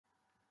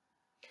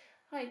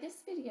Hi, this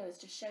video is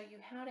to show you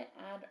how to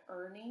add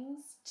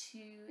earnings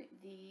to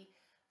the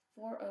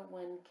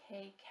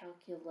 401k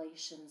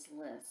calculations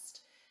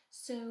list.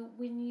 So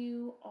when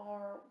you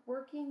are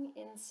working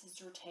in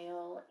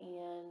Scissortail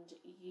and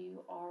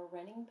you are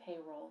running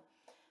payroll,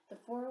 the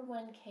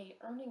 401k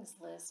earnings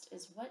list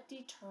is what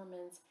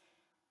determines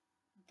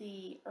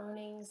the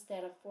earnings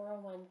that a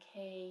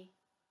 401k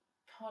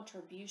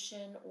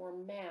contribution or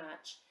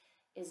match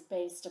is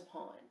based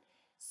upon.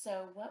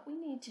 So what we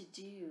need to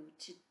do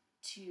to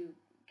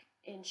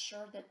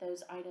ensure that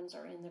those items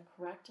are in the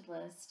correct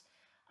list,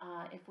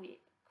 if we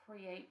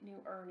create new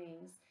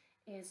earnings,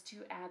 is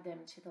to add them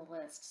to the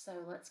list. So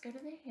let's go to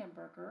the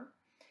hamburger,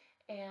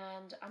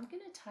 and I'm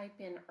going to type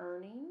in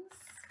earnings,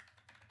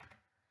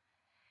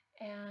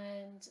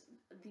 and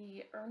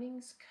the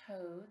earnings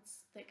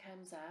codes that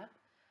comes up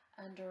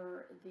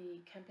under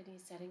the company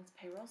settings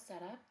payroll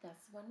setup,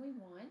 that's the one we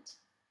want.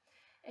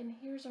 And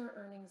here's our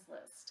earnings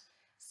list.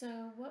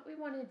 So what we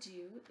want to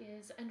do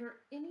is under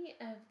any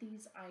of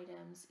these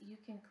items, you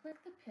can click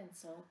the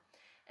pencil,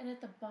 and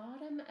at the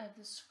bottom of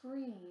the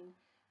screen,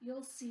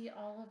 you'll see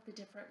all of the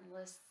different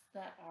lists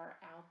that are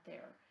out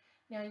there.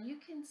 Now you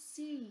can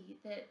see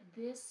that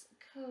this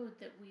code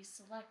that we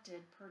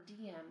selected per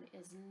diem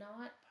is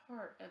not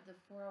part of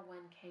the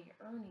 401k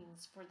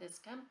earnings for this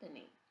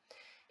company.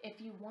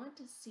 If you want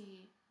to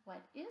see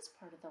what is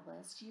part of the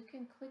list, you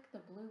can click the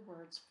blue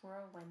words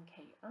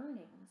 401k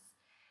earnings,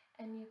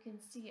 and you can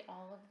see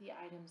all of the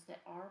items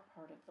that are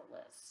part of the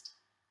list.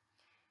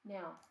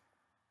 Now,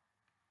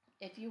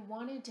 if you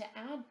wanted to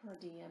add per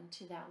diem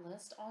to that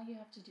list, all you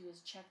have to do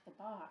is check the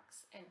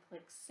box and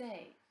click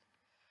Save.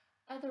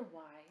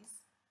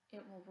 Otherwise,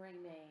 it will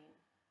remain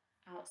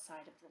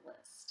outside of the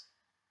list.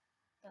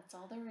 That's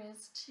all there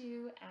is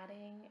to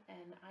adding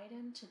an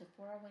item to the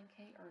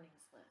 401k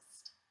earnings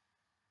list.